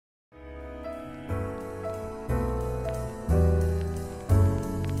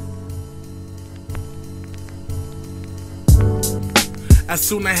As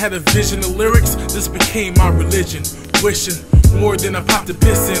soon as I had a vision of lyrics, this became my religion. Wishing more than a pop to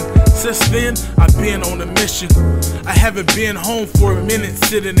piss in. Since then, I've been on a mission. I haven't been home for a minute,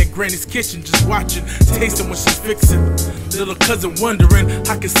 sitting in Granny's kitchen, just watching, tasting what she's fixing. Little cousin wondering,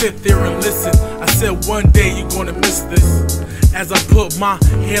 I can sit there and listen. I said one day you're gonna miss this. As I put my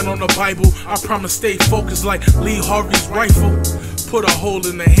hand on the Bible, I promise stay focused like Lee Harvey's rifle. Put a hole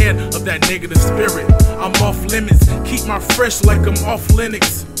in the head of that negative spirit. I'm off limits, keep my fresh like I'm off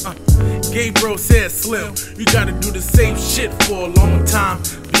Linux. Gabriel said, Slim, you gotta do the same shit for a long time.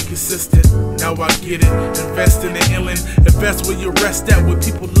 Be consistent, now I get it. Invest in the inland, invest where you rest at, what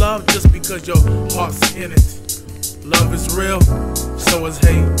people love just because your heart's in it. Love is real, so is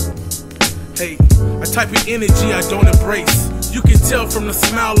hate. Hate, a type of energy I don't embrace. You can tell from the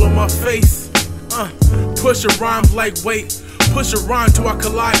smile on my face. Push a rhyme like weight. Push a rhyme till I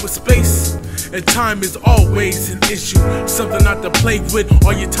collide with space. And time is always an issue, something not to play with,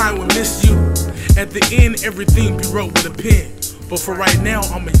 or your time will miss you. At the end, everything be wrote with a pen. But for right now,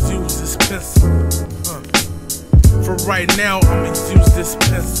 I'ma use this pencil. For right now, I'ma use this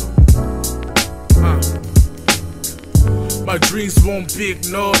pencil. My dreams won't be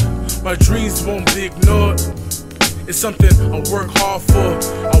ignored. My dreams won't be ignored. It's something I work hard for.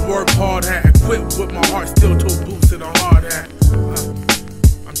 I work hard at. I quit with my heart still toe boots and a hard hat.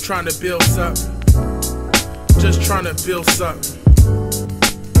 I'm trying to build something. Just trying to build something.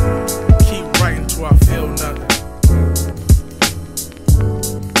 Keep writing till I feel nothing.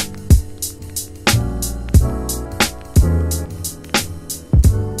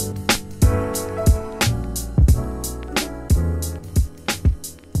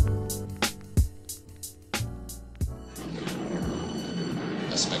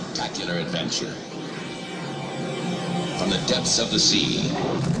 A spectacular adventure. From the depths of the sea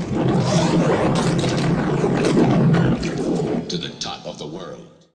to the top of the world.